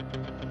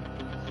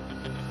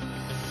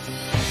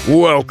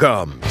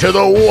Welcome to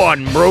the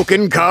One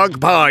Broken Cog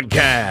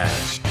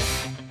Podcast.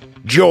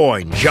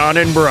 Join John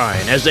and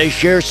Brian as they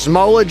share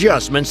small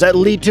adjustments that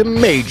lead to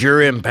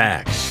major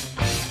impacts.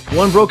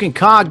 One Broken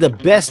Cog, the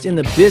best in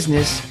the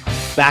business,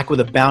 back with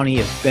a bounty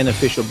of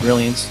beneficial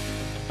brilliance.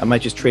 I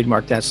might just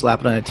trademark that, slap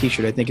it on a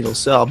t-shirt. I think it'll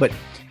sell. But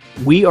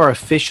we are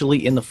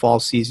officially in the fall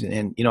season.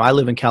 And, I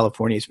live in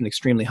California. It's been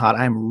extremely hot.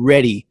 I'm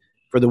ready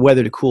for the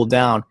weather to cool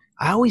down.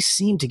 I always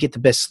seem to get the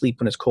best sleep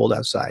when it's cold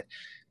outside.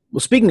 Well,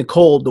 speaking of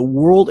cold, the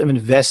world of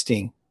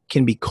investing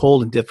can be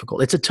cold and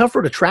difficult. It's a tough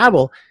road to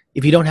travel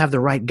if you don't have the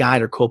right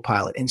guide or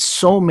co-pilot. And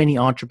so many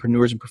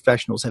entrepreneurs and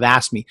professionals have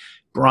asked me,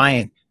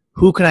 Brian,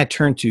 who can I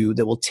turn to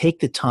that will take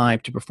the time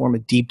to perform a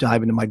deep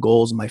dive into my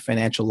goals and my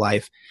financial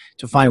life,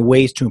 to find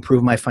ways to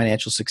improve my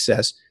financial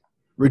success,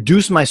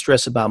 reduce my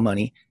stress about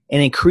money,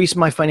 and increase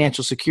my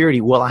financial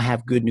security? Well, I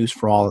have good news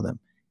for all of them.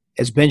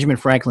 As Benjamin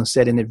Franklin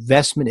said, an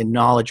investment in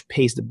knowledge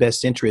pays the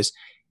best interest.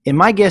 And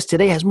my guest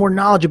today has more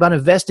knowledge about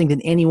investing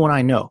than anyone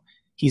I know.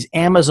 He's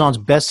Amazon's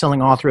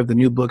best-selling author of the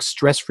new book,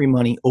 Stress-Free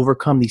Money,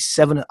 Overcome the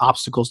 7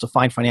 Obstacles to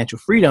Find Financial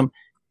Freedom.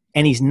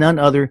 And he's none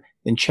other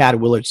than Chad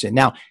Willardson.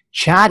 Now,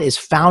 Chad is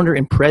founder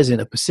and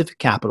president of Pacific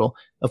Capital,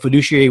 a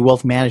fiduciary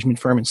wealth management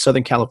firm in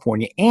Southern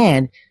California,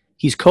 and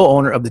he's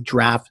co-owner of the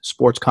Draft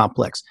Sports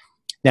Complex.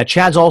 Now,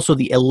 Chad's also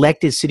the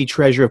elected city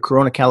treasurer of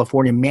Corona,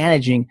 California,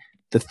 managing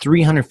the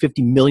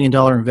 $350 million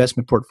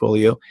investment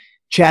portfolio.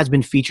 Chad's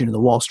been featured in the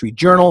Wall Street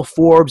Journal,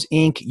 Forbes,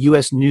 Inc.,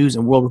 U.S. News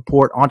and World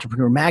Report,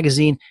 Entrepreneur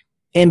Magazine,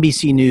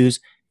 NBC News,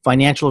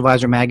 Financial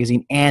Advisor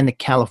Magazine, and the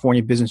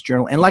California Business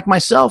Journal. And like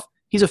myself,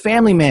 he's a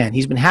family man.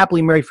 He's been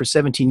happily married for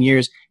 17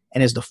 years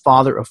and is the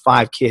father of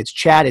 5 kids.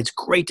 Chad, it's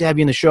great to have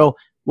you on the show.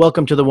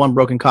 Welcome to the One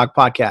Broken Cog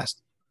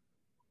Podcast.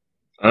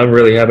 I'm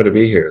really happy to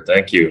be here.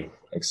 Thank you.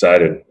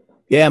 Excited.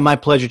 Yeah, my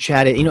pleasure,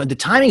 Chad. The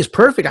timing is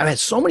perfect. I've had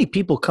so many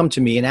people come to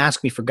me and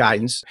ask me for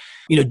guidance,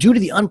 due to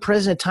the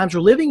unprecedented times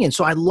we're living in.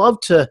 So I'd love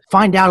to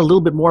find out a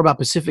little bit more about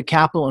Pacific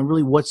Capital and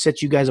really what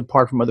sets you guys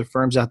apart from other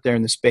firms out there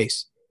in the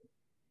space.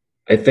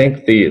 I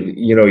think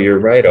you're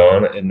right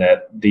on in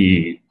that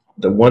the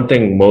one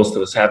thing most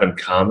of us have in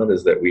common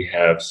is that we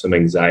have some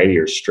anxiety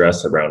or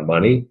stress around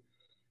money.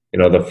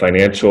 The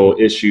financial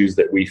issues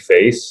that we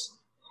face.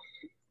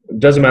 It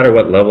doesn't matter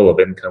what level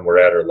of income we're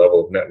at or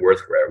level of net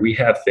worth we're at. We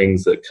have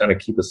things that kind of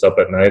keep us up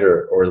at night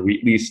or we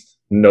at least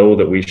know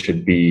that we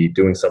should be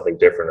doing something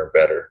different or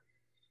better.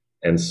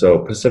 And so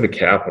Pacific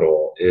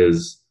Capital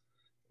is,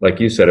 like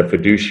you said, a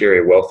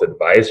fiduciary wealth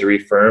advisory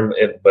firm,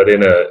 but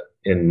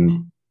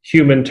in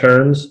human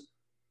terms,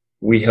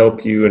 we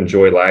help you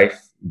enjoy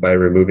life by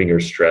removing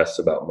your stress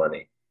about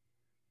money.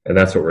 And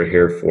that's what we're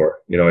here for.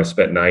 I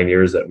spent 9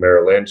 years at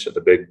Merrill Lynch at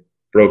the big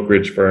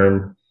brokerage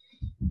firm,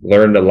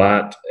 learned a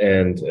lot,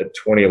 and at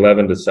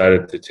 2011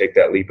 decided to take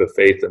that leap of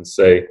faith and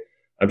say,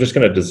 I'm just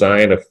going to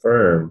design a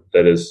firm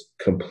that is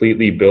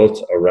completely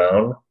built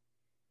around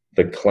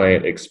the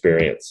client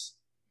experience.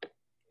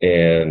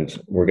 And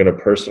we're going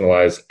to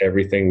personalize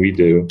everything we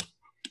do.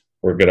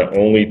 We're going to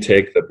only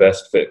take the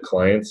best fit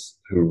clients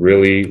who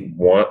really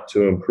want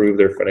to improve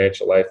their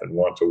financial life and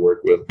want to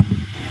work with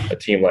a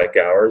team like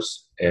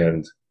ours.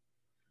 And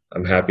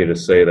I'm happy to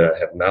say that I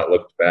have not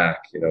looked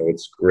back.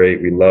 It's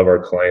great. We love our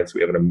clients. We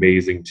have an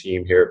amazing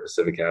team here at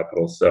Pacific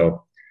Capital.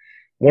 So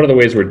one of the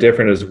ways we're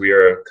different is we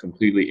are a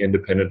completely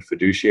independent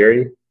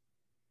fiduciary.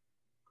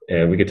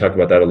 And we could talk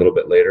about that a little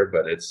bit later,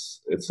 but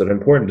it's an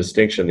important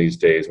distinction these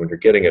days. When you're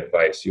getting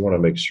advice, you want to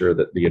make sure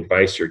that the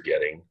advice you're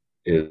getting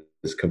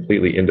is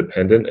completely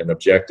independent and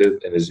objective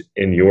and is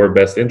in your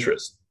best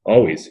interest.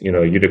 Always,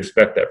 you'd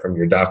expect that from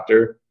your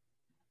doctor,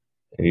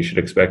 and you should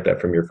expect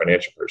that from your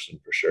financial person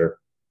for sure.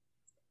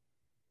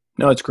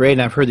 No, it's great.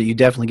 And I've heard that you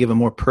definitely give a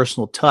more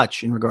personal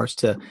touch in regards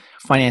to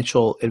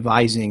financial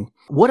advising.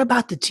 What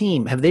about the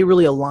team? Have they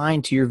really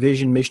aligned to your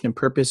vision, mission, and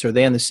purpose? Are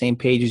they on the same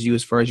page as you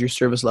as far as your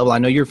service level? I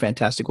know you're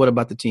fantastic. What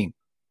about the team?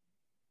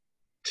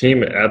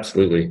 Team,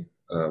 absolutely.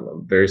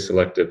 I'm very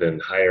selective in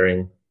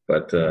hiring,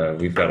 but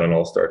we've got an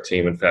all-star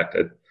team. In fact,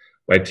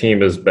 my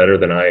team is better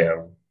than I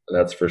am.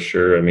 That's for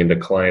sure. The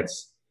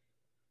clients,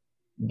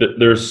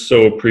 they're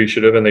so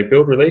appreciative and they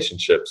build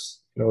relationships.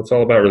 It's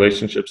all about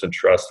relationships and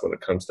trust when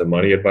it comes to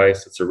money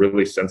advice. It's a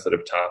really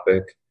sensitive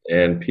topic,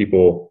 and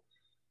people,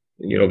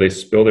 they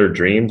spill their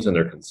dreams and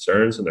their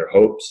concerns and their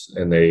hopes,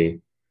 and they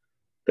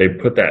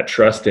put that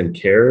trust and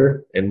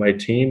care in my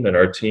team. And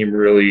our team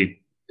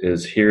really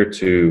is here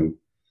to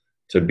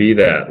be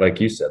that, like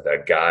you said,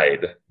 that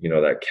guide,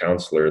 that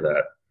counselor,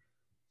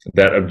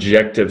 that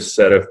objective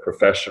set of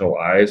professional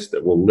eyes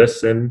that will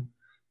listen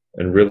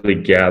and really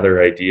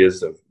gather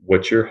ideas of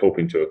what you're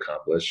hoping to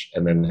accomplish,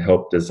 and then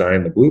help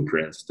design the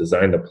blueprints,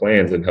 design the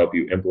plans, and help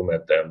you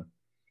implement them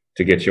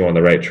to get you on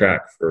the right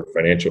track for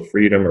financial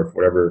freedom or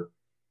whatever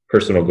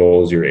personal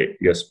goals you're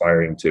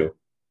aspiring to.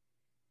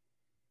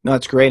 No,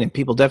 that's great. And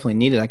people definitely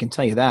need it. I can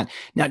tell you that.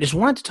 Now, I just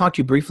wanted to talk to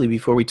you briefly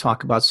before we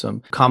talk about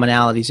some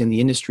commonalities in the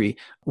industry.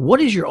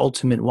 What is your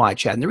ultimate why,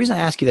 Chad? And the reason I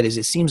ask you that is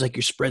it seems like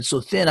you're spread so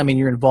thin. I mean,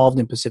 you're involved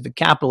in Pacific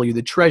Capital. You're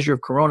the treasurer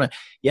of Corona.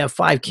 You have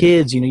 5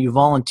 kids. You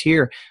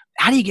volunteer.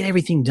 How do you get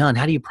everything done?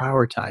 How do you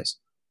prioritize?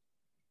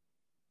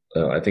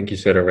 I think you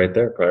said it right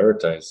there.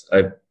 Prioritize.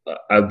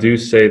 I do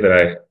say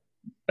that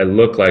I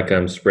look like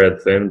I'm spread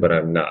thin, but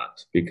I'm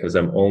not, because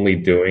I'm only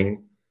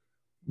doing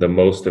the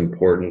most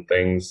important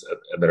things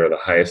that are the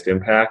highest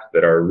impact,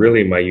 that are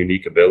really my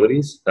unique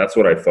abilities. That's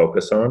what I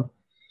focus on.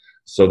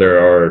 So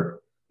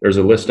there's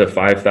a list of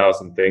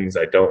 5,000 things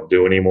I don't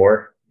do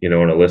anymore, and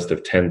a list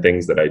of 10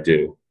 things that I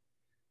do.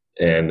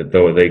 And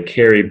though they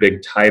carry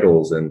big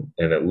titles and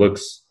it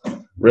looks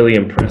really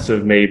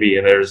impressive maybe,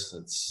 and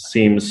it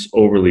seems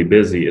overly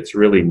busy, it's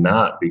really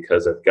not,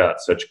 because I've got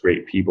such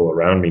great people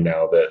around me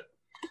now that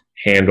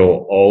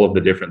handle all of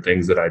the different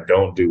things that I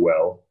don't do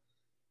well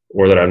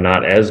or that I'm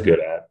not as good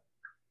at.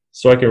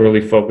 So I can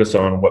really focus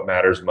on what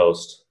matters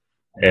most.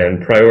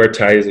 And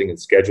prioritizing and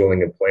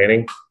scheduling and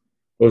planning,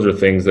 those are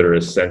things that are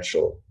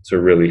essential to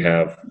really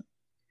have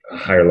a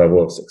higher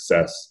level of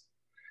success.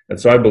 And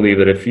so I believe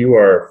that if you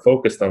are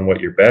focused on what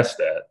you're best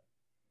at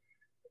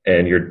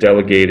and you're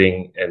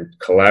delegating and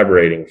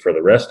collaborating for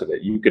the rest of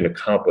it, you can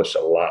accomplish a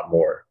lot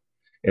more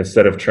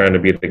instead of trying to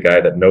be the guy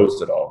that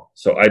knows it all.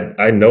 So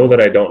I know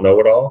that I don't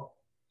know it all.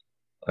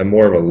 I'm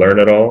more of a learn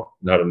it all,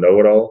 not a know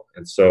it all.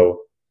 And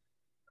so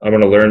I'm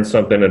going to learn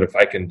something, and if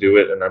I can do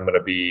it and I'm going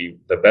to be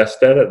the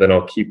best at it, then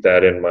I'll keep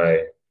that in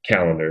my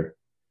calendar.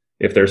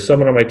 If there's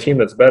someone on my team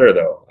that's better,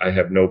 though, I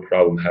have no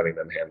problem having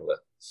them handle it.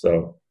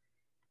 So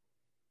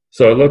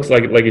it looks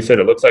like you said,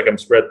 it looks like I'm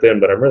spread thin,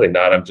 but I'm really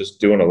not. I'm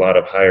just doing a lot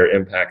of higher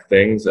impact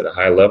things at a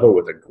high level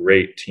with a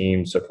great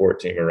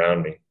support team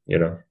around me,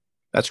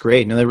 That's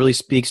great. No, that really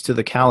speaks to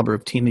the caliber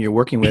of team that you're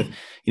working with.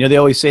 They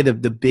always say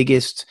that the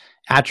biggest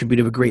attribute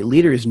of a great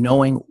leader is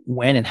knowing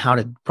when and how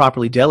to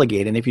properly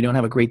delegate. And if you don't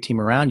have a great team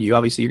around you,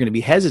 obviously you're going to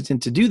be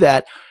hesitant to do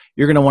that.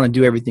 You're going to want to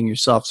do everything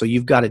yourself. So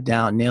you've got it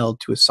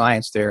nailed to a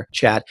science there,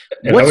 Chad.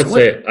 And I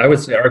would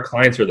say our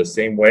clients are the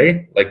same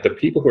way. Like the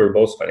people who are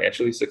most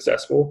financially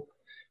successful,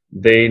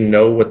 they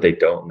know what they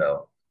don't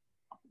know.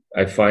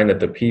 I find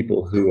that the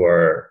people who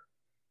are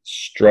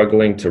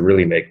struggling to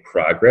really make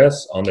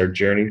progress on their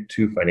journey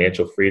to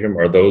financial freedom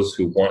are those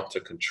who want to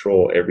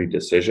control every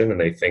decision,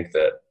 and they think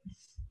that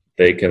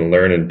they can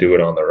learn and do it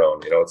on their own.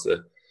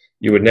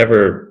 You would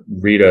never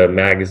read a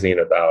magazine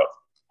about,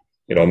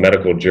 a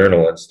medical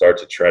journal and start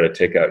to try to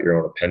take out your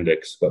own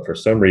appendix. But for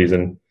some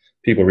reason,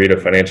 people read a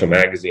financial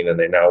magazine and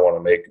they now want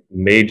to make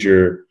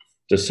major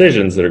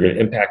decisions that are going to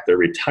impact their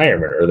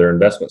retirement or their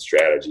investment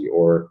strategy,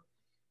 or,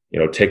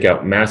 take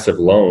out massive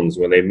loans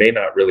when they may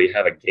not really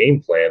have a game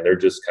plan. They're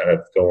just kind of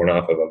going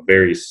off of a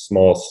very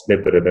small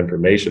snippet of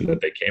information that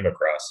they came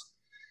across.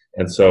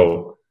 And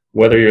so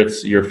whether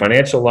it's your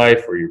financial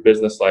life or your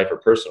business life or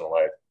personal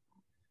life,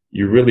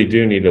 you really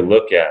do need to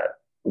look at,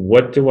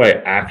 what do I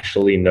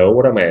actually know?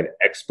 What am I an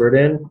expert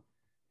in?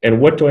 And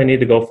what do I need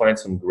to go find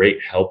some great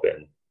help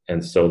in?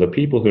 And so the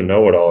people who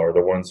know it all are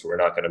the ones who are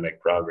not going to make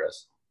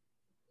progress.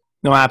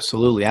 No,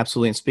 absolutely.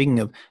 Absolutely. And speaking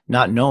of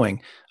not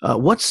knowing,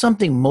 what's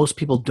something most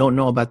people don't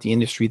know about the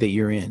industry that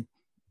you're in?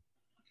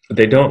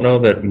 They don't know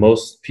that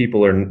most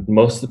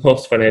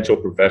financial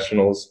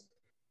professionals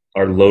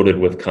are loaded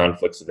with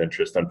conflicts of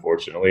interest,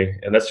 unfortunately.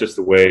 And that's just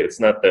the way. It's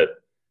not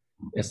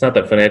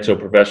that financial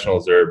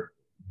professionals are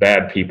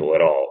bad people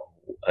at all.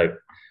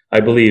 I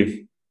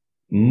believe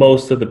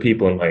most of the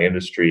people in my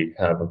industry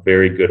have a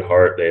very good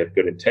heart. They have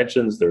good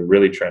intentions. They're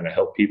really trying to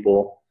help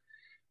people,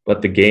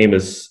 but the game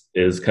is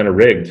kind of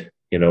rigged.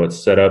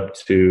 It's set up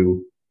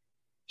to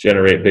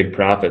generate big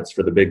profits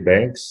for the big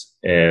banks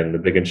and the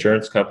big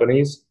insurance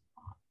companies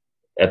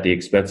at the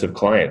expense of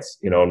clients.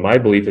 And my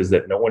belief is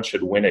that no one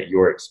should win at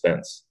your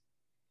expense.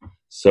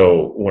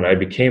 So when I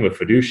became a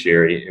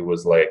fiduciary, it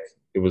was like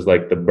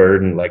the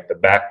burden, like the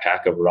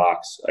backpack of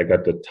rocks. I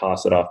got to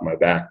toss it off my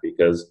back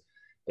because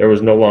there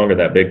was no longer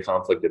that big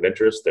conflict of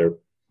interest there.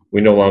 We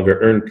no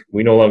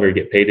longer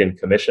get paid in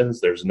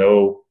commissions. There's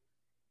no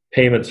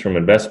payments from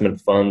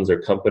investment funds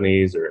or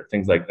companies or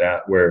things like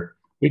that, where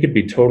we could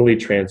be totally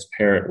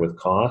transparent with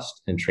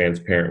cost and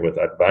transparent with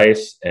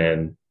advice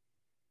and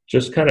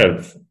just kind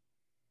of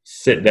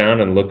sit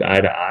down and look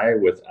eye to eye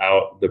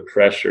without the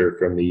pressure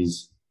from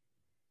these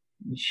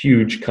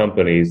huge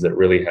companies that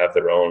really have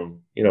their own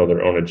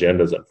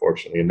agendas,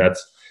 unfortunately.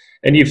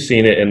 And you've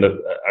seen it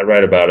I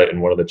write about it in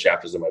one of the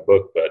chapters of my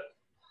book, but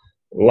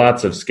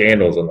lots of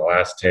scandals in the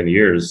last 10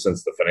 years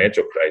since the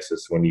financial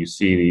crisis, when you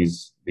see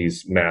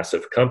these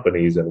massive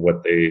companies and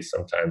what they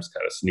sometimes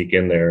kind of sneak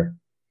in there.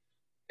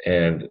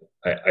 And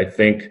I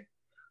think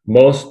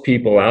most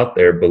people out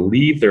there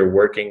believe they're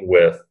working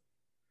with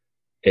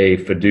a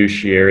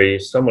fiduciary,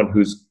 someone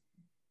who's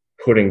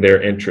putting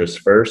their interests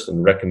first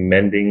and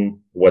recommending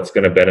what's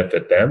going to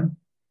benefit them.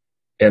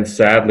 And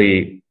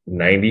sadly,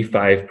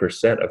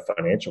 95% of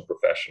financial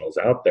professionals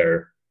out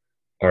there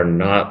are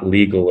not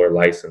legal or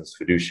licensed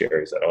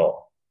fiduciaries at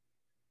all.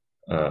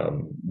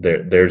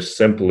 They're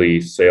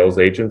simply sales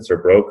agents or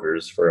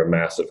brokers for a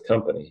massive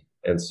company.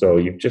 And so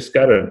you've just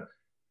got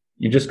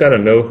to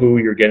know who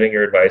you're getting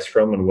your advice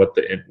from and what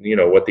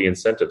the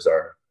incentives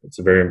are. It's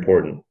very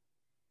important.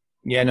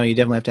 Yeah, no, you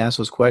definitely have to ask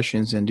those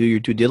questions and do your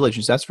due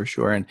diligence. That's for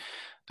sure. And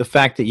the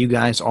fact that you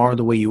guys are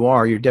the way you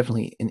are, you're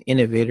definitely an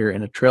innovator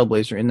and a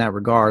trailblazer in that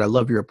regard. I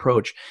love your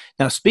approach.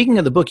 Now, speaking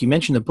of the book, you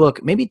mentioned the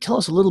book. Maybe tell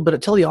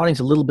the audience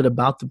a little bit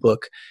about the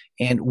book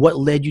and what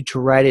led you to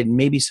write it and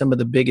maybe some of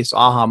the biggest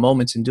aha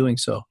moments in doing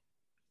so.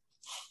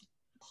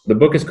 The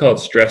book is called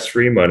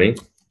Stress-Free Money.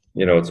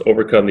 It's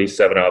overcome these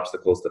 7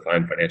 obstacles to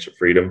find financial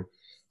freedom.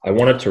 I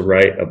wanted to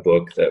write a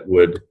book that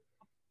would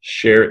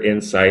share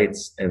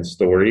insights and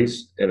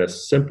stories in a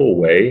simple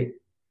way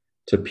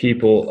to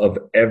people of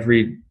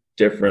every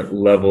different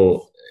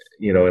level,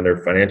 in their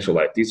financial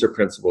life. These are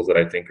principles that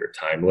I think are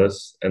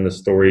timeless, and the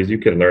stories you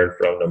can learn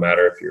from, no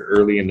matter if you're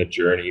early in the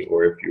journey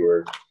or if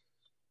you're,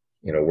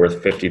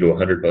 worth $50 to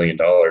 $100 million.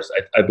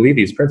 I believe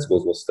these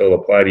principles will still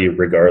apply to you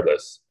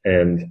regardless.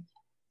 And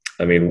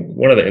I mean,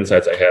 one of the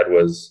insights I had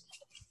was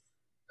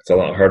it's a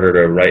lot harder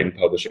to write and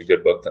publish a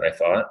good book than I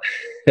thought.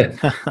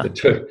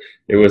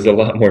 It was a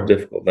lot more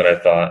difficult than I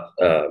thought.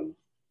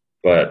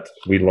 But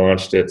we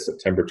launched it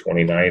September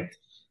 29th.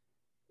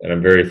 And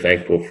I'm very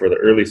thankful for the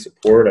early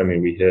support. I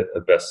mean, we hit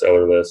a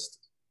bestseller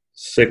list,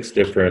 6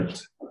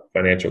 different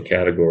financial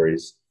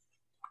categories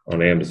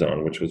on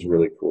Amazon, which was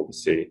really cool to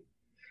see.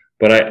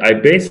 But I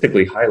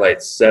basically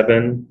highlight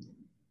 7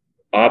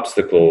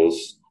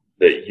 obstacles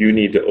that you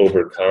need to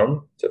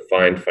overcome to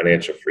find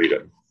financial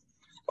freedom.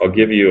 I'll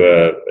give you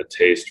a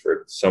taste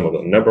for some of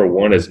them. Number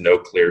 1 is no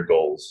clear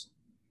goals.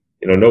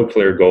 No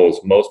clear goals.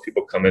 Most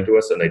people come into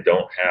us and they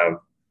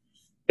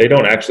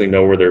don't actually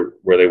know where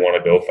they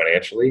want to go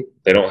financially.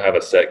 They don't have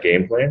a set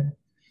game plan.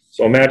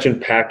 So imagine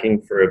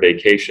packing for a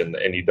vacation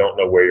and you don't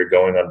know where you're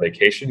going on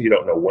vacation. You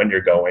don't know when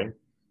you're going.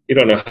 You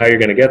don't know how you're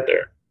going to get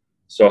there.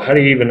 So how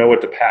do you even know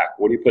what to pack?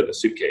 What do you put in the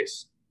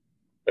suitcase?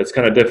 It's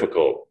kind of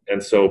difficult.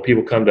 And so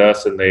people come to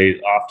us and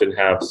they often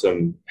have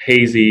some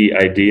hazy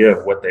idea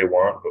of what they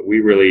want, but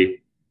we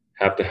really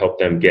have to help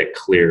them get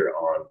clear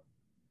on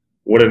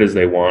what it is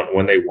they want,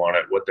 when they want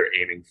it, what they're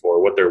aiming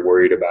for, what they're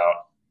worried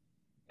about,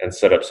 and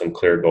set up some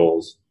clear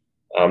goals.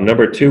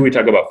 Number 2, we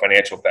talk about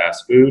financial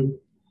fast food.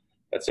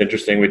 That's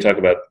interesting. We talk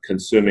about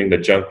consuming the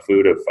junk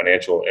food of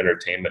financial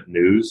entertainment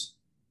news.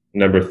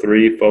 Number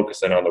 3,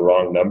 focusing on the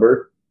wrong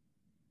number.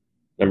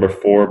 Number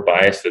 4,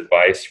 biased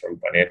advice from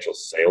financial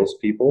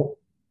salespeople.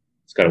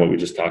 It's kind of what we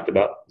just talked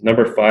about.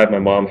 Number 5, my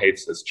mom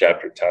hates this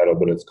chapter title,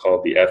 but it's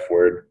called The F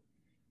Word.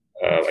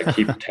 I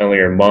keep telling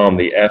her, Mom,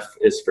 the F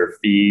is for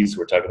fees.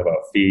 We're talking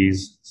about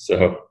fees.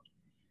 So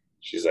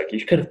she's like,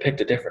 you could have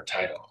picked a different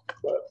title.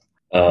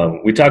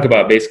 But we talk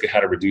about basically how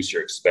to reduce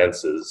your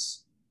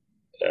expenses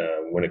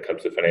when it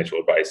comes to financial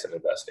advice and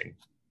investing.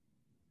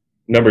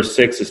 Number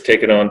 6 is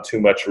taking on too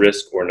much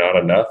risk or not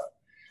enough.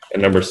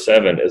 And number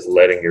 7 is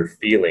letting your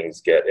feelings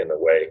get in the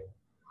way.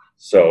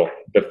 So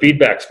the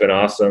feedback's been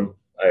awesome.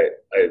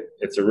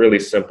 It's a really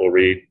simple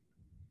read.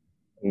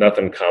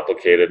 Nothing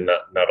complicated,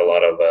 not a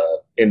lot of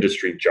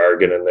industry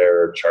jargon in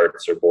there or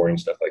charts or boring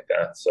stuff like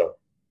that. So.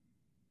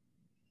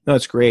 No,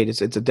 it's great.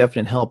 It's a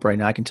definite help right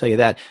now. I can tell you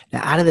that.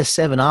 Now, out of the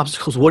 7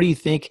 obstacles, what do you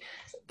think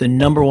the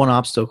number 1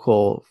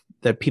 obstacle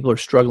that people are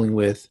struggling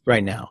with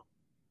right now?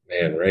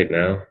 Man, right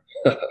now,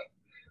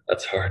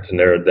 that's hard to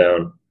narrow it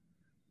down.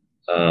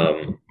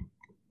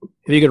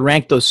 If you could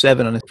rank those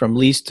 7 from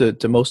least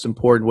to most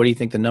important, what do you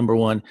think the number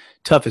 1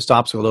 toughest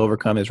obstacle to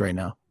overcome is right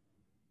now?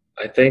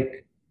 I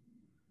think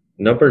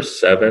number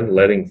 7,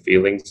 letting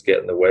feelings get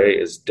in the way,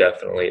 is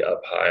definitely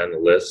up high on the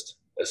list,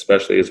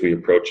 especially as we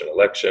approach an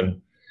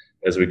election,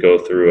 as we go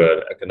through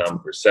an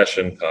economic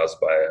recession caused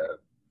by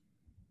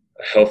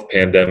a health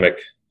pandemic.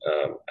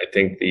 I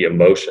think the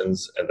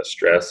emotions and the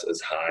stress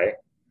is high.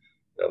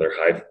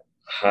 They're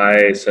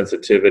high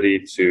sensitivity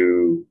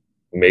to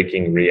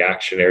making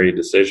reactionary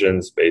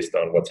decisions based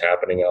on what's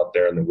happening out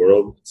there in the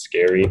world. It's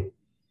scary.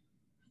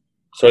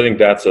 So I think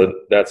that's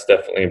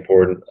definitely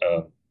important.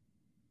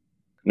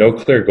 No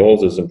clear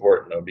goals is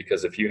important though,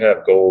 because if you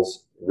have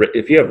goals,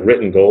 if you have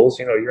written goals,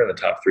 you're in the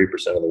top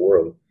 3% of the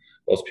world.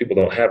 Most people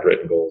don't have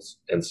written goals.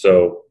 And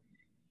so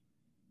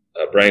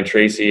Brian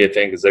Tracy, I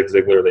think, Zig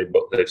Ziglar,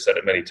 they've said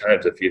it many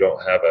times, if you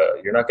don't have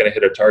you're not going to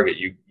hit a target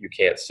you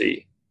can't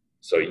see.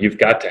 So you've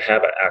got to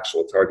have an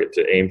actual target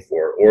to aim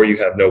for, or you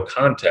have no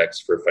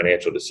context for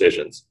financial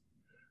decisions.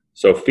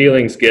 So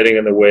feelings getting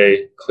in the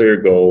way,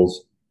 clear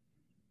goals,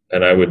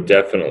 and I would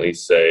definitely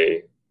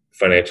say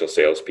financial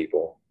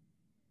salespeople.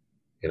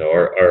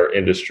 Our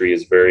industry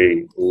is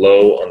very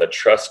low on the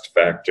trust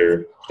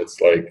factor.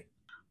 It's like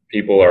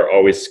people are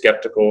always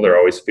skeptical. They're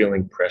always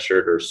feeling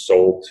pressured or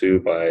sold to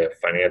by a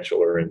financial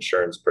or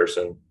insurance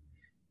person.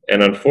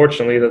 And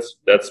unfortunately,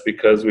 that's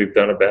because we've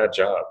done a bad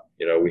job.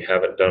 We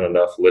haven't done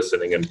enough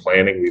listening and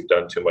planning. We've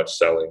done too much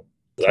selling.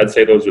 I'd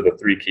say those are the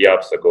 3 key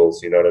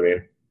obstacles. You know what I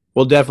mean?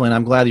 Well, definitely. And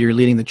I'm glad that you're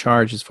leading the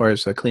charge as far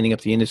as cleaning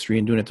up the industry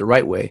and doing it the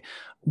right way.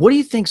 What do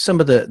you think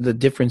some of the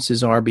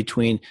differences are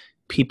between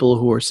people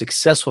who are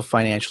successful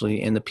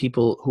financially and the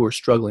people who are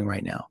struggling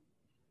right now?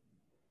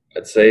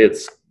 I'd say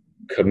it's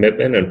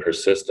commitment and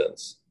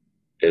persistence.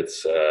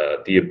 It's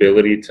the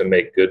ability to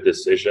make good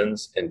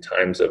decisions in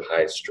times of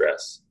high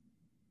stress.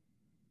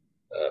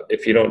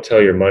 If you don't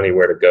tell your money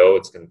where to go,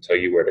 it's going to tell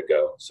you where to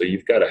go. So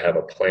you've got to have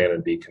a plan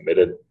and be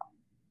committed.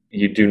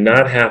 You do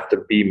not have to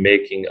be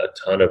making a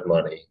ton of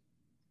money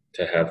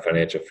to have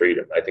financial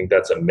freedom. I think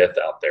that's a myth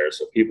out there.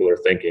 So people are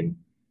thinking,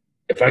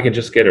 if I can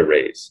just get a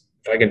raise,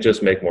 if I can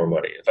just make more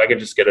money, if I can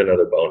just get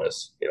another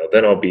bonus,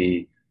 then I'll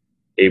be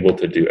able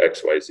to do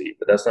X, Y, Z.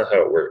 But that's not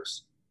how it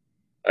works.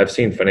 I've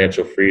seen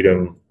financial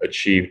freedom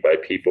achieved by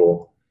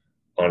people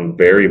on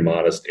very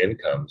modest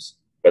incomes,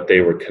 but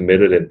they were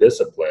committed and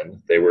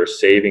disciplined. They were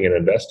saving and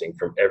investing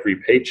from every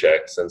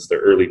paycheck since their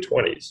early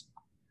 20s.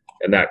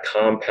 And that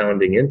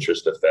compounding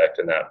interest effect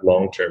and that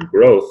long-term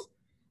growth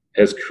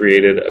has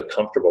created a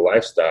comfortable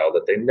lifestyle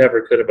that they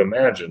never could have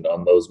imagined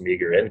on those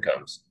meager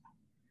incomes.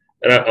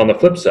 And on the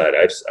flip side,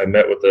 I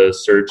met with a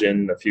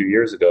surgeon a few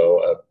years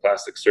ago, a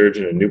plastic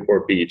surgeon in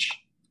Newport Beach,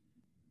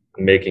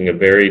 making a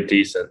very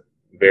decent,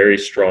 very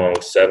strong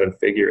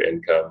 7-figure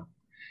income.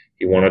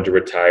 He wanted to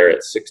retire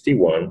at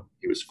 61.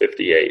 He was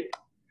 58.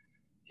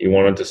 He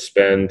wanted to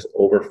spend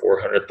over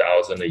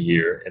 $400,000 a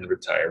year in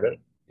retirement.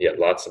 He had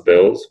lots of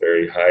bills,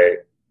 very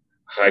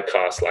high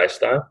cost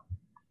lifestyle.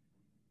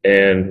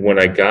 And when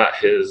I got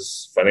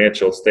his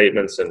financial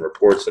statements and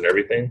reports and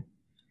everything,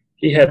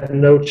 he had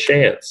no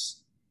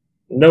chance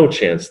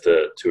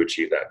to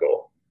achieve that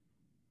goal.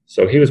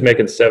 So he was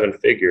making 7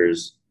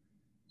 figures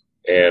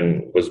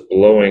and was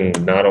blowing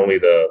not only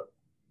the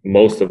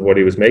most of what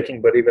he was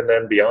making, but even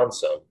then beyond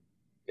some,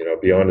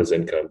 beyond his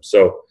income.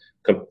 So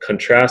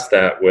contrast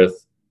that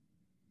with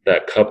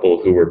that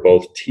couple who were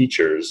both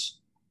teachers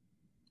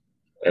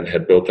and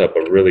had built up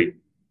a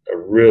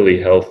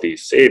really healthy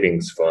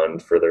savings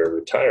fund for their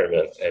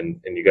retirement. And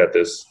you got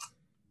this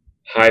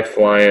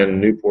high-flying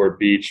Newport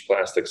Beach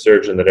plastic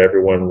surgeon that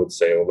everyone would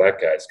say, "Oh,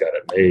 that guy's got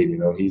it made.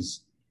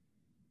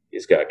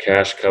 He's got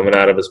cash coming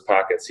out of his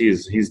pockets.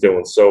 He's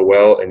doing so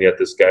well." And yet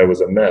this guy was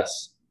a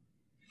mess.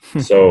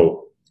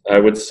 So I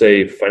would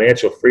say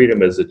financial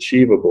freedom is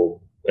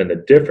achievable. And the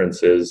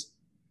difference is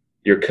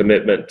your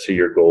commitment to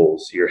your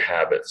goals, your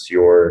habits,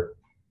 your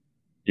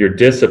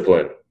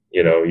discipline,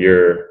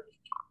 your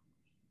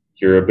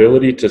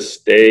ability to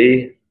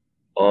stay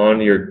on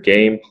your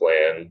game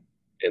plan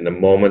in the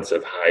moments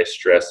of high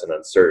stress and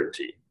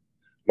uncertainty.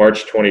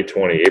 March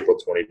 2020, April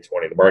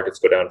 2020, the markets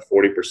go down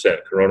 40%.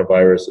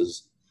 Coronavirus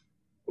is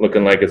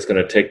looking like it's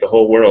going to take the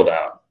whole world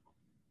out.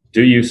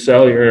 Do you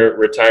sell your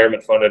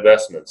retirement fund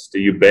investments? Do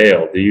you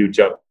bail? Do you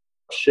jump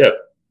ship?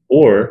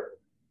 Or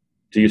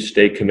do you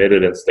stay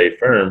committed and stay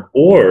firm?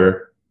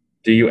 Or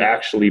do you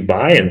actually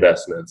buy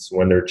investments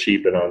when they're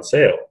cheap and on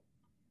sale?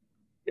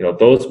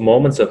 Those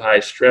moments of high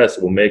stress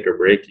will make or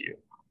break you.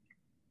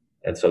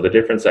 And so the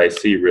difference I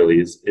see really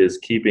is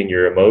keeping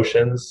your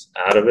emotions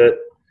out of it.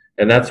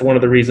 And that's one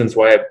of the reasons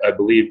why I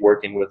believe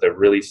working with a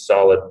really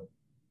solid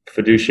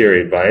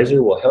fiduciary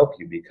advisor will help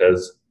you,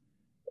 because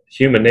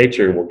human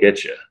nature will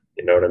get you.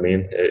 You know what I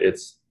mean?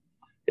 It's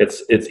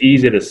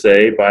easy to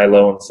say buy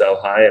low and sell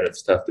high, and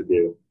it's tough to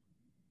do.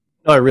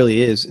 No, it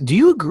really is. Do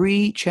you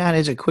agree, Chad,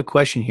 as a quick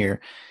question here,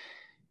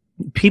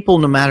 people,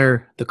 no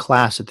matter the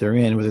class that they're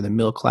in, whether they're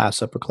middle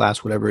class, upper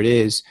class, whatever it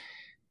is,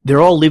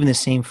 they're all living the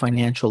same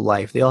financial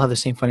life. They all have the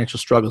same financial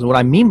struggles. And what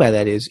I mean by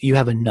that is you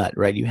have a nut,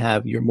 right? You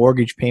have your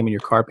mortgage payment,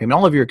 your car payment,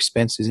 all of your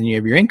expenses, and you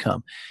have your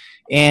income.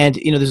 And,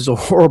 this is a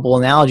horrible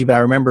analogy, but I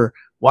remember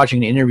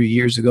watching an interview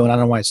years ago, and I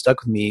don't know why it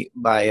stuck with me,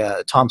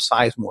 by Tom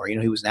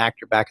Sizemore. He was an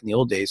actor back in the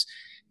old days.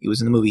 He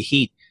was in the movie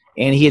Heat.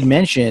 And he had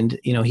mentioned,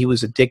 he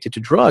was addicted to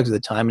drugs at the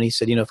time. And he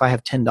said, if I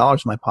have $10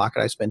 in my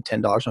pocket, I spend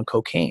 $10 on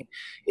cocaine.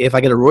 If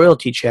I get a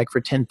royalty check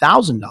for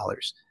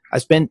 $10,000, I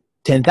spend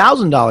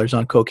 $10,000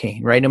 on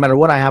cocaine, right? No matter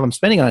what I have, I'm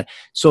spending on it.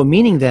 So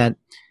meaning that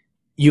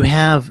you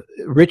have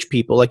rich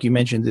people, like you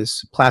mentioned,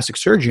 this plastic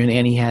surgeon,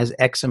 and he has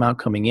X amount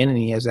coming in and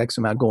he has X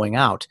amount going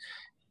out.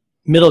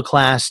 Middle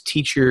class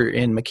teacher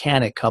and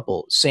mechanic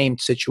couple, same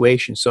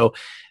situation. So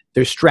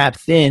they're strapped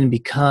thin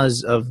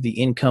because of the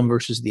income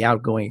versus the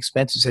outgoing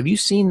expenses. Have you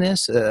seen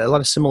this? A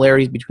lot of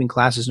similarities between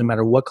classes, no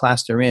matter what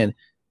class they're in,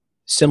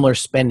 similar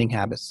spending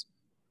habits.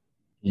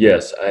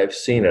 Yes, I've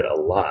seen it a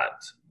lot.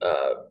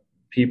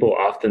 People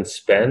often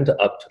spend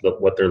up to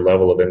what their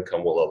level of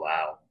income will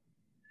allow.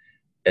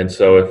 And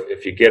so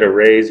if you get a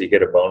raise, you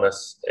get a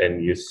bonus,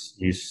 and you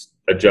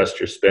adjust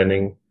your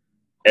spending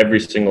every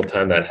single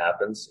time that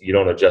happens, you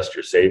don't adjust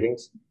your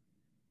savings,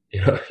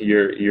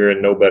 you're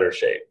in no better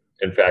shape.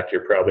 In fact,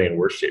 you're probably in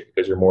worse shape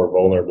because you're more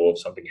vulnerable if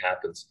something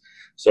happens.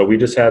 So we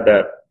just had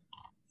that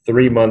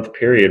 3-month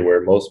period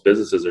where most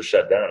businesses are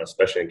shut down,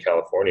 especially in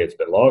California. It's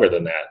been longer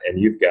than that. And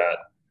you've got,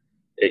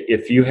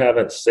 if you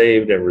haven't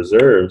saved in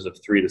reserves of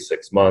 3 to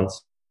 6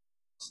 months,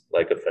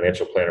 like a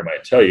financial planner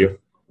might tell you,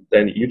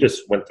 then you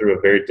just went through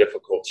a very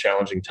difficult,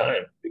 challenging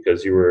time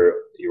because you were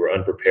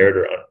unprepared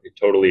or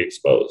totally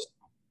exposed.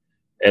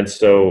 And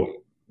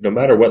so no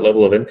matter what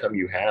level of income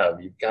you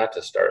have, you've got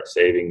to start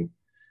saving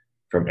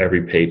from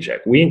every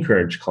paycheck. We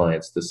encourage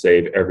clients to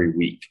save every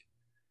week.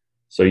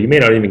 So you may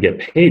not even get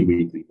paid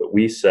weekly, but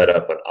we set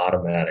up an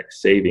automatic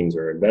savings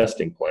or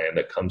investing plan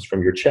that comes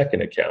from your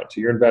checking account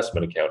to your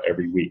investment account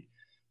every week.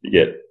 You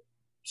get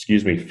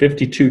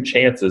 52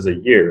 chances a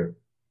year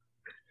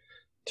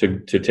to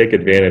take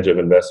advantage of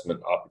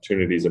investment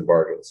opportunities and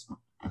bargains.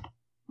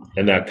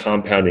 And that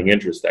compounding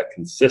interest, that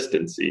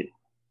consistency,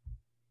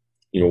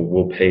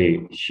 will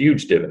pay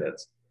huge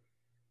dividends.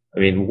 I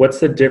mean, what's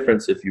the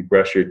difference if you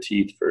brush your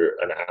teeth for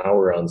an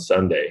hour on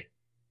Sunday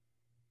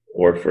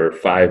or for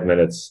 5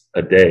 minutes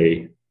a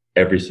day,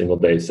 every single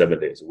day, 7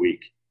 days a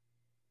week?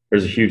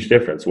 There's a huge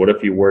difference. What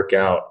if you work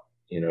out,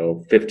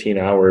 15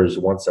 hours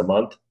once a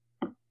month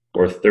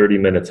or 30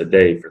 minutes a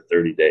day for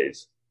 30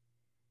 days?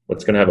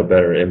 What's going to have a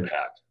better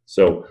impact?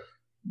 So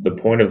the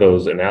point of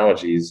those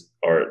analogies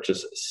are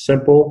just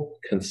simple,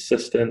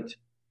 consistent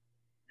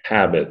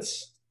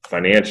habits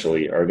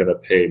financially are going to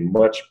pay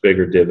much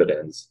bigger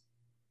dividends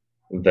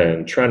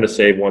than trying to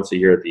save once a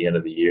year at the end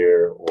of the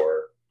year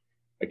or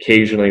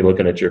occasionally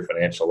looking at your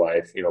financial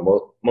life.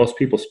 Most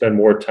people spend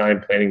more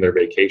time planning their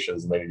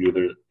vacations than they do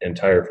their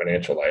entire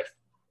financial life.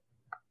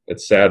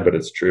 It's sad, but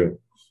it's true.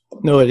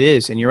 No, it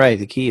is. And you're right.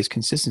 The key is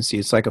consistency.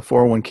 It's like a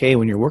 401k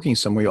when you're working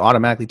somewhere, you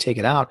automatically take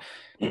it out.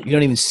 You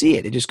don't even see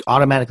it. It just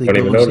automatically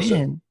goes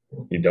in.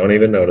 You don't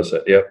even notice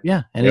it. Yep.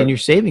 Yeah. And then you're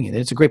saving it.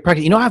 It's a great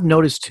practice. I've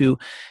noticed too,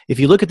 if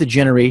you look at the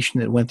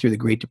generation that went through the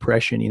Great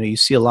Depression, you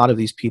see a lot of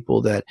these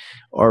people that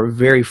are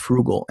very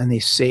frugal and they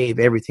save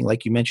everything.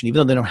 Like you mentioned, even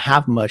though they don't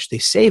have much, they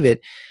save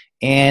it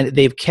and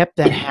they've kept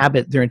that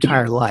habit their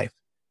entire life.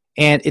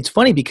 And it's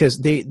funny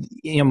because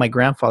my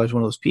grandfather's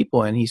one of those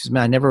people and he says,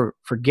 man, I never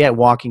forget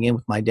walking in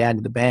with my dad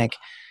to the bank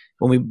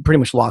when we pretty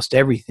much lost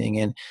everything,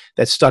 and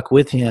that stuck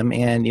with him.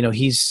 And,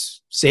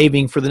 he's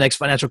saving for the next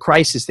financial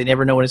crisis. They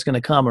never know when it's going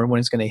to come or when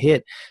it's going to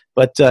hit.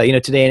 But,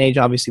 today and age,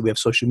 obviously we have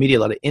social media,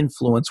 a lot of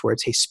influence where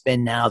it's, hey,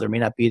 spend now. There may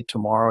not be it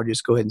tomorrow.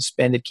 Just go ahead and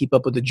spend it. Keep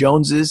up with the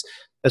Joneses.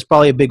 That's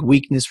probably a big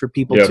weakness for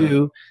people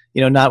too.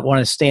 Not want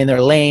to stay in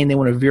their lane. They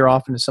want to veer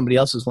off into somebody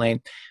else's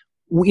lane.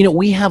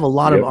 We have a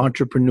lot of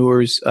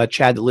entrepreneurs,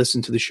 Chad, that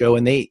listen to the show,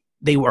 and they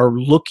are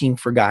looking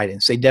for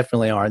guidance. They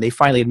definitely are. They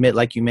finally admit,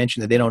 like you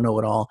mentioned, that they don't know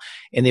it all,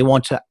 and they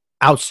want to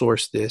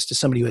outsource this to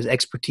somebody who has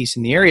expertise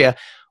in the area.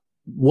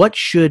 What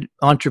should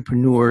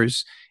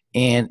entrepreneurs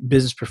and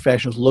business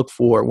professionals look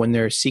for when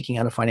they're seeking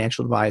out a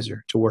financial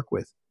advisor to work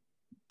with?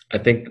 I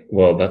think,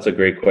 that's a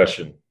great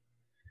question.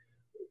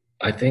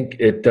 I think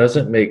it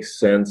doesn't make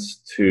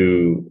sense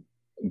to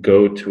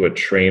go to a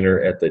trainer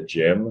at the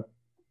gym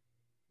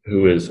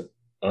who is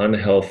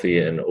unhealthy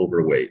and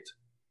overweight,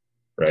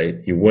 right?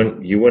 You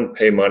wouldn't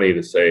pay money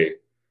to say,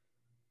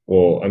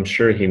 well, I'm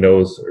sure he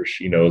knows or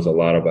she knows a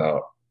lot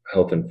about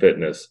health and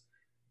fitness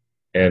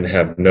and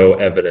have no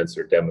evidence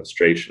or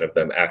demonstration of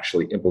them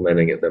actually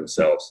implementing it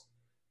themselves.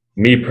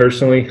 Me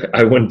personally,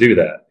 I wouldn't do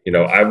that.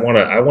 I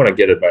want to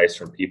get advice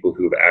from people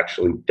who've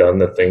actually done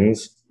the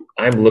things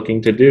I'm looking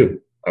to do.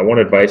 I want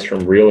advice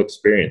from real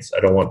experience.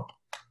 I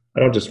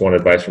don't just want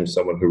advice from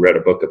someone who read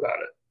a book about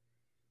it.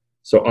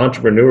 So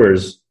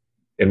entrepreneurs,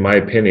 in my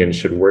opinion,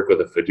 should work with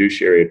a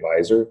fiduciary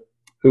advisor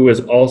who is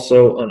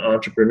also an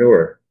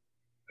entrepreneur,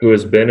 who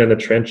has been in the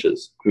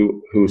trenches,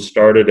 who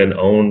started and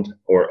owned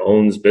or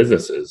owns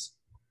businesses,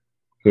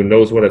 who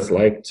knows what it's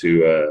like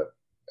to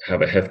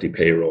have a hefty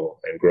payroll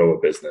and grow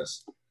a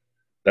business.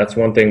 That's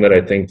one thing that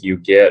I think you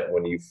get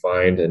when you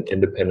find an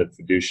independent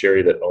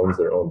fiduciary that owns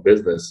their own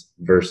business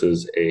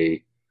versus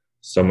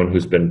someone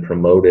who's been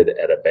promoted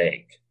at a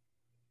bank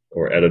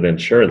or at an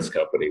insurance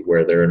company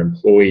where they're an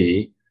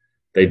employee.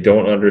 They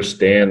don't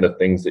understand the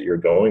things that you're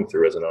going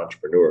through as an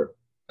entrepreneur.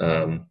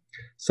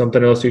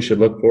 Something else you should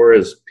look for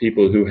is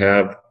people who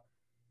have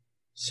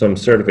some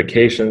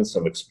certifications,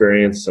 some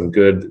experience, some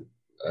good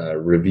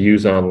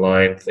reviews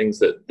online, things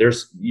that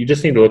you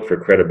just need to look for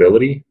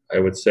credibility, I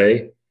would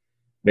say.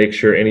 Make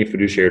sure any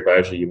fiduciary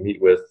advisor you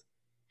meet with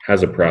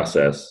has a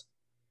process.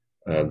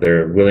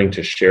 They're willing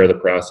to share the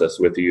process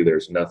with you.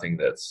 There's nothing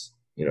that's,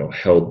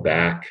 held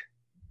back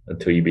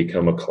until you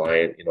become a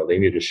client. They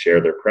need to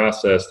share their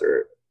process,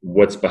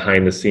 what's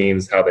behind the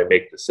scenes, how they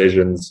make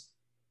decisions.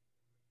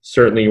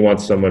 Certainly you want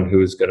someone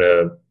who's going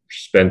to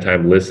spend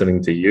time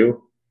listening to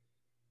you.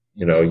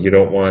 You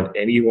don't want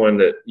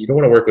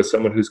to work with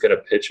someone who's going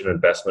to pitch an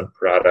investment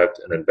product,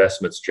 an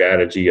investment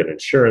strategy, an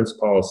insurance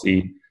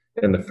policy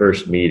in the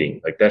first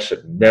meeting. Like that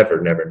should never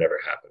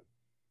happen.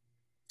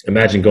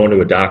 Imagine going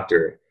to a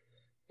doctor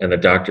and the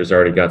doctor's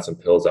already got some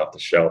pills off the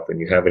shelf and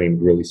you haven't even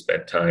really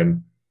spent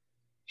time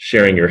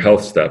sharing your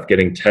health stuff,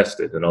 getting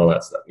tested and all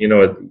that stuff.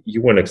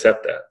 You wouldn't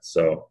accept that.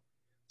 So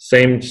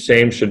same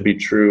should be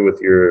true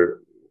with your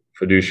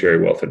fiduciary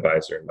wealth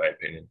advisor, in my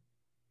opinion.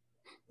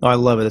 Oh, I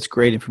love it. That's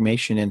great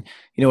information. And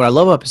what I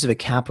love about Pacific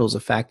Capital is the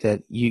fact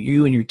that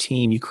you and your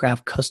team, you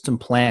craft custom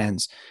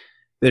plans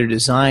that are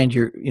designed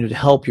to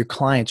help your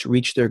clients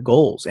reach their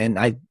goals. And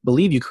I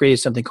believe you created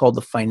something called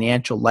the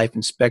Financial Life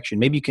Inspection.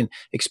 Maybe you can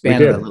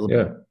expand on that a little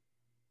bit.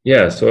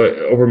 Yeah. So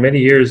over many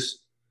years,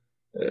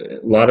 a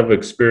lot of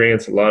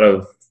experience, a lot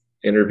of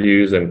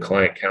interviews and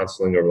client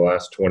counseling over the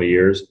last 20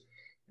 years.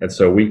 And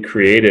so we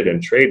created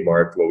and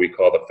trademarked what we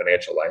call the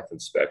Financial Life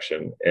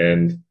Inspection.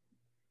 And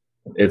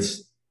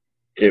it's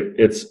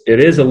it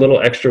is a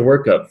little extra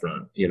work up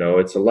front.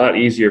 It's a lot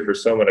easier for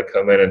someone to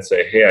come in and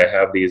say, hey, I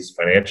have these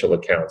financial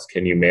accounts.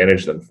 Can you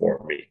manage them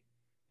for me?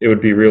 It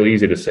would be real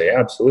easy to say,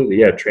 absolutely,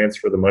 yeah,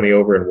 transfer the money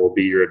over and we'll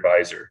be your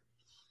advisor.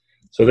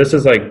 So this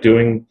is like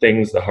doing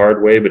things the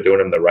hard way, but doing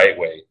them the right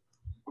way,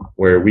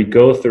 where we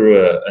go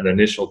through an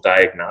initial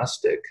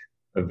diagnostic,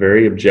 a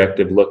very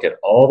objective look at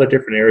all the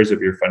different areas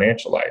of your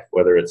financial life,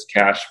 whether it's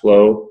cash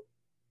flow,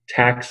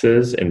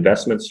 taxes,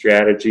 investment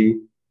strategy,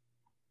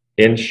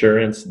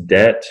 insurance,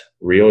 debt,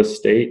 real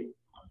estate,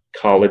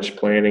 college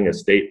planning,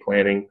 estate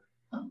planning,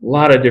 a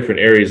lot of different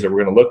areas that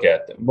we're going to look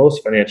at that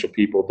most financial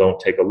people don't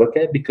take a look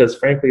at because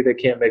frankly, they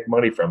can't make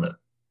money from it.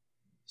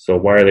 So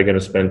why are they going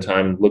to spend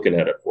time looking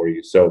at it for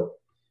you? So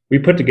we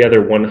put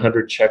together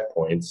 100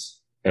 checkpoints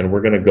and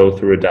we're going to go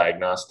through a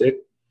diagnostic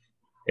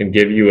and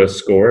give you a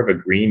score of a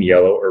green,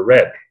 yellow, or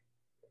red.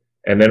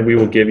 And then we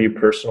will give you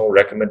personal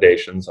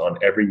recommendations on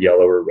every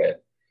yellow or red.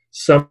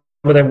 Some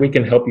of them we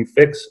can help you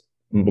fix.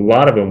 A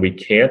lot of them we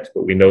can't,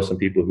 but we know some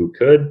people who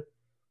could.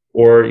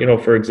 Or,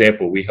 for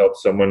example, we help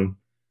someone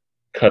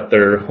cut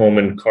their home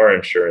and car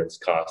insurance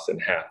costs in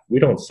half. We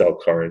don't sell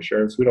car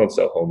insurance. We don't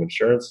sell home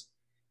insurance.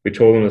 We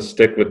told them to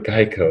stick with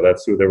Geico.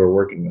 That's who they were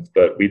working with.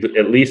 But we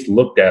at least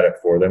looked at it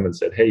for them and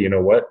said, hey, you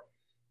know what?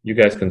 You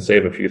guys can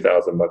save a few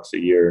 $1,000s a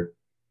year.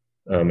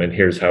 And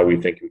here's how we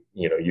think,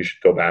 you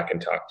should go back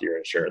and talk to your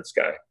insurance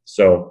guy.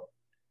 So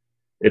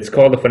it's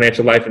called the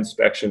Financial Life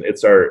Inspection.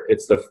 It's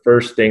the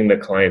first thing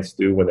that clients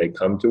do when they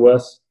come to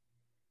us,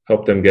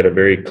 help them get a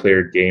very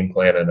clear game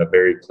plan and a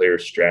very clear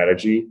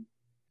strategy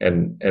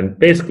and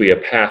basically a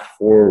path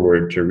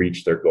forward to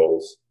reach their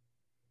goals.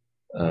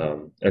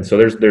 And so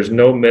there's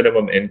no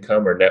minimum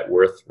income or net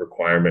worth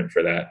requirement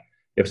for that.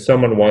 If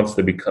someone wants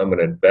to become an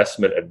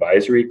investment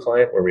advisory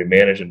client where we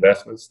manage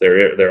investments,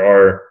 there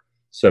are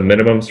some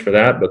minimums for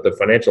that, but the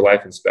Financial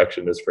Life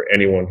Inspection is for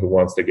anyone who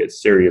wants to get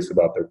serious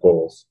about their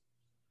goals.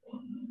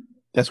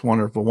 That's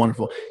wonderful,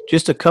 wonderful.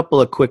 Just a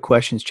couple of quick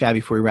questions, Chad,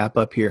 before we wrap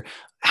up here.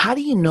 How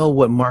do you know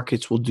what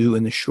markets will do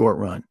in the short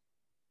run?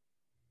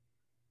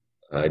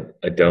 I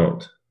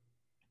don't.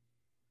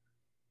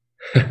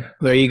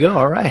 There you go.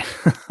 All right.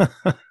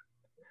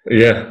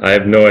 Yeah, I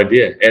have no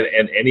idea.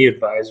 And any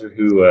advisor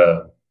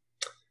who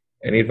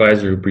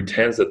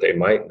pretends that they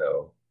might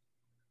know,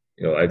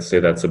 I'd say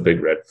that's a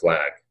big red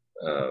flag.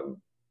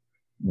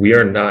 We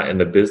are not in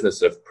the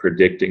business of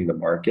predicting the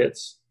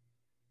markets.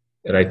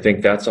 And I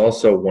think that's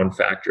also one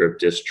factor of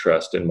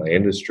distrust in my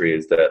industry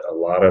is that a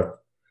lot of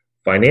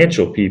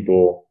financial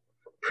people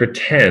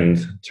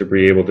pretend to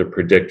be able to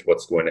predict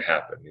what's going to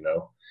happen.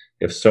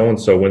 If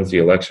so-and-so wins the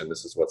election,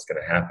 this is what's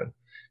going to happen.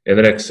 In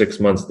the next 6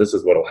 months, this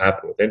is what will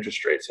happen with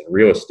interest rates and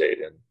real estate.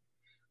 And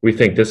we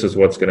think this is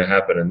what's going to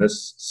happen in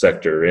this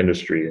sector or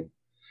industry.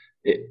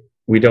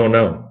 We don't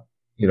know.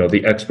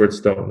 The experts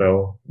don't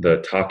know. The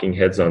talking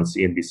heads on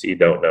CNBC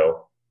don't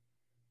know.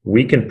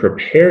 We can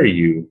prepare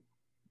you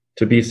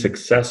to be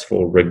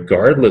successful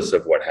regardless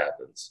of what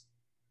happens.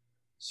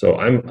 So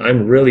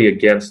I'm really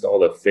against all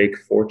the fake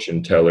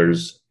fortune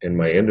tellers in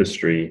my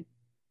industry.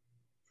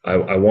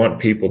 I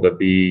want people to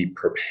be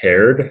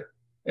prepared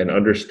and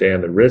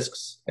understand the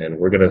risks, and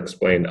we're going to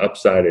explain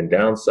upside and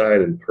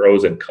downside and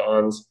pros and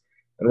cons,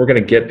 and we're going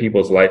to get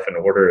people's life in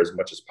order as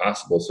much as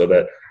possible so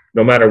that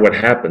no matter what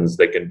happens,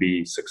 they can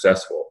be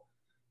successful.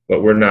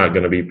 But we're not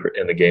going to be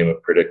in the game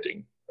of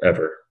predicting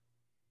ever.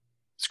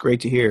 It's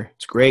great to hear.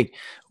 It's great.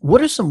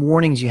 What are some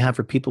warnings you have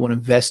for people when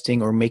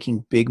investing or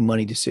making big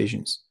money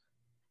decisions?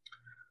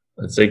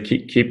 I'd say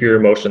keep your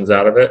emotions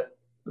out of it.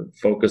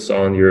 Focus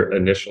on your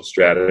initial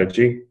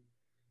strategy.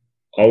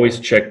 Always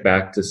check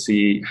back to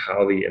see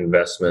how the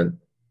investment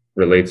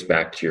relates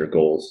back to your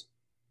goals.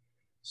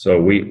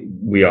 So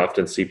we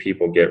often see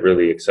people get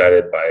really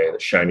excited by the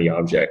shiny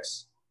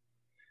objects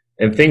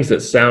and things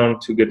that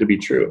sound too good to be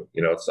true.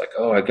 It's like,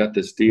 oh, I got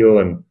this deal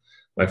and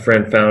my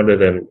friend found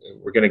it and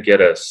we're going to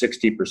get a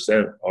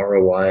 60%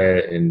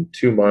 ROI in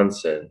 2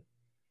 months. And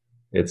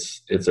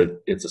it's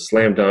a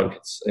slam dunk.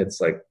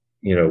 It's like,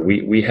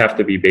 we have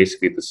to be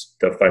basically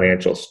the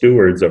financial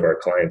stewards of our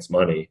clients'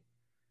 money.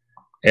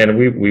 And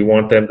we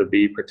want them to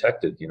be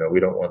protected. We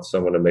don't want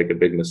someone to make a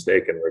big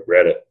mistake and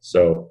regret it.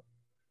 So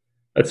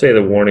I'd say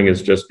the warning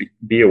is just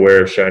be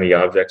aware of shiny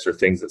objects or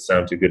things that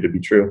sound too good to be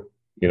true.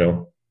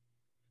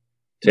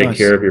 Take Nice.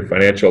 care of your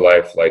financial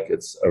life like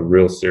it's a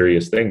real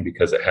serious thing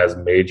because it has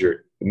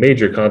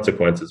major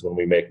consequences when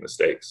we make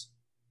mistakes.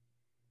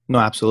 No,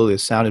 absolutely.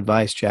 Sound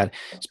advice, Chad.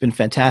 It's been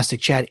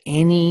fantastic. Chad,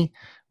 any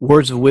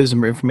words of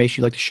wisdom or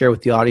information you'd like to share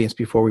with the audience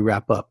before we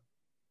wrap up?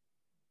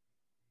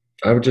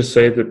 I would just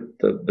say that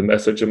the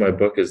message of my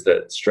book is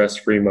that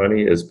stress-free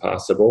money is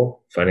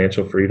possible.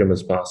 Financial freedom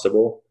is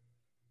possible.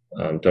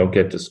 Don't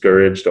get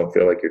discouraged. Don't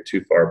feel like you're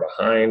too far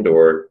behind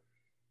or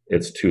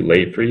it's too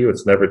late for you.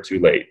 It's never too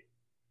late.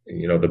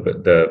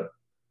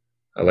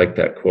 I like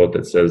that quote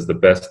that says the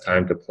best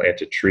time to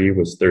plant a tree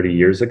was 30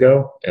 years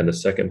ago and the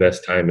second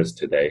best time is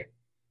today.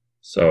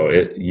 So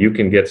you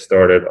can get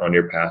started on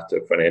your path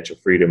to financial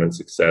freedom and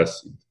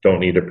success. You don't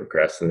need to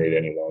procrastinate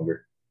any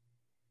longer.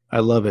 I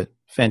love it.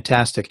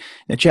 Fantastic.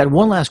 Now, Chad,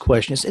 one last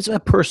question. It's a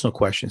personal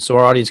question, so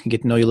our audience can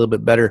get to know you a little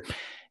bit better.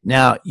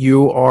 Now,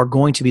 you are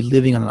going to be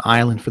living on an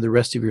island for the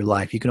rest of your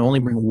life. You can only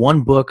bring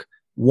one book,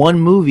 one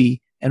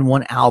movie, and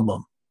one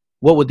album.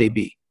 What would they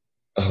be?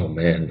 Oh,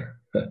 man.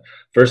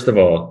 First of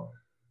all,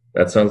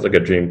 that sounds like a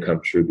dream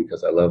come true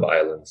because I love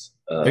islands.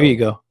 There you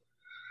go.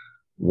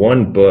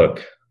 One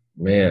book,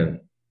 man,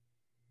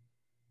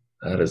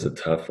 that is a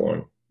tough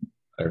one.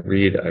 I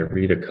read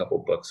a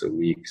couple books a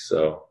week,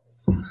 so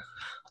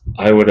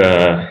I would,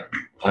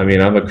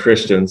 I'm a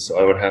Christian, so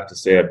I would have to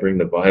say I'd bring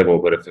the Bible,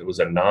 but if it was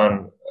a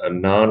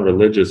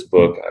non-religious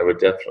book, I would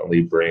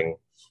definitely bring,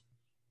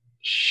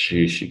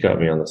 she got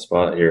me on the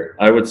spot here.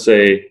 I would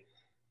say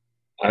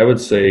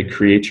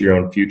Create Your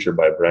Own Future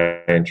by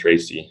Brian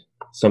Tracy.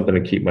 Something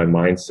to keep my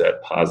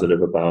mindset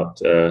positive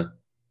about, about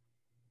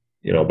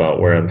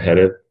where I'm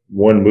headed.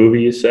 One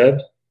movie, you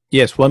said?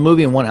 Yes, one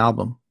movie and one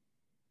album.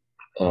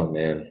 Oh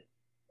man,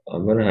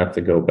 I'm going to have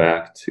to go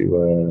back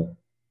to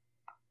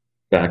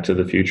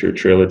the Future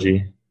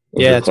trilogy.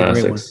 Those are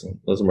classics.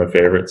 Those are my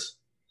favorites.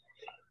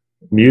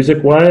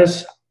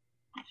 Music-wise,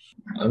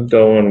 I'm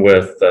probably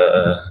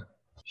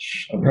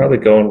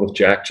going with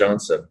Jack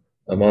Johnson.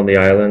 I'm on the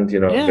island,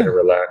 I'm going to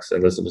relax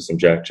and listen to some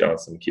Jack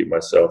Johnson, keep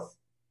myself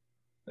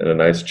in a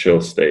nice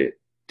chill state.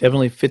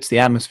 Definitely fits the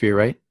atmosphere,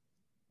 right?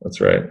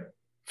 That's right.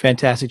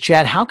 Fantastic.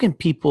 Chad, how can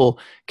people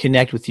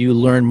connect with you,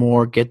 learn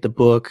more, get the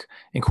book,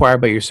 inquire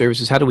about your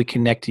services? How do we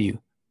connect to you?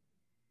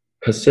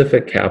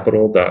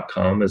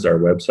 PacificCapital.com is our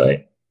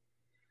website.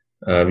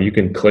 You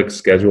can click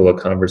schedule a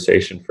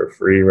conversation for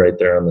free right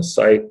there on the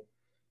site.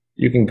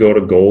 You can go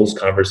to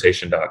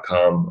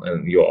goalsconversation.com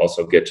and you'll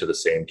also get to the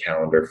same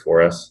calendar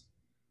for us.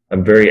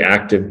 I'm very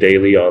active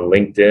daily on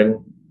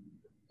LinkedIn,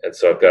 and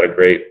so I've got a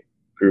great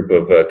group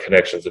of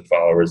connections and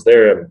followers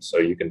there, and so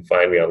you can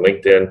find me on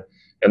LinkedIn.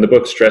 And the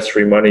book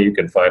Stress-Free Money you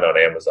can find on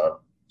Amazon.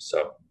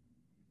 So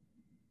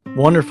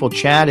wonderful,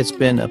 Chad. It's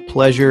been a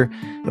pleasure.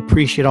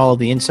 Appreciate all of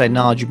the insight and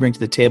knowledge you bring to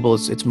the table.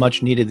 It's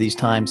much needed these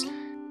times.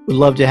 We'd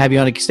love to have you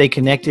on to stay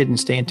connected and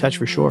stay in touch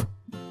for sure.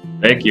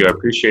 Thank you. I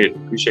appreciate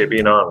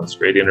being on. It's a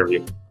great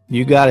interview.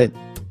 You got it.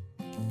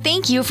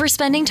 Thank you for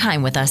spending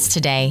time with us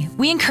today.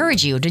 We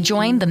encourage you to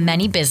join the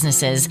many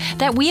businesses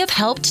that we have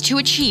helped to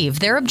achieve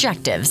their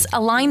objectives,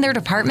 align their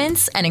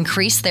departments, and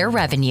increase their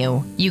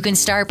revenue. You can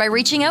start by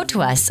reaching out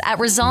to us at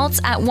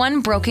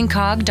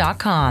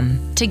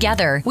results@onebrokencog.com.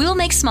 Together, we will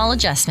make small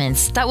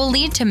adjustments that will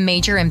lead to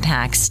major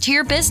impacts to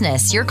your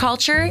business, your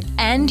culture,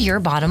 and your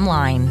bottom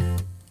line.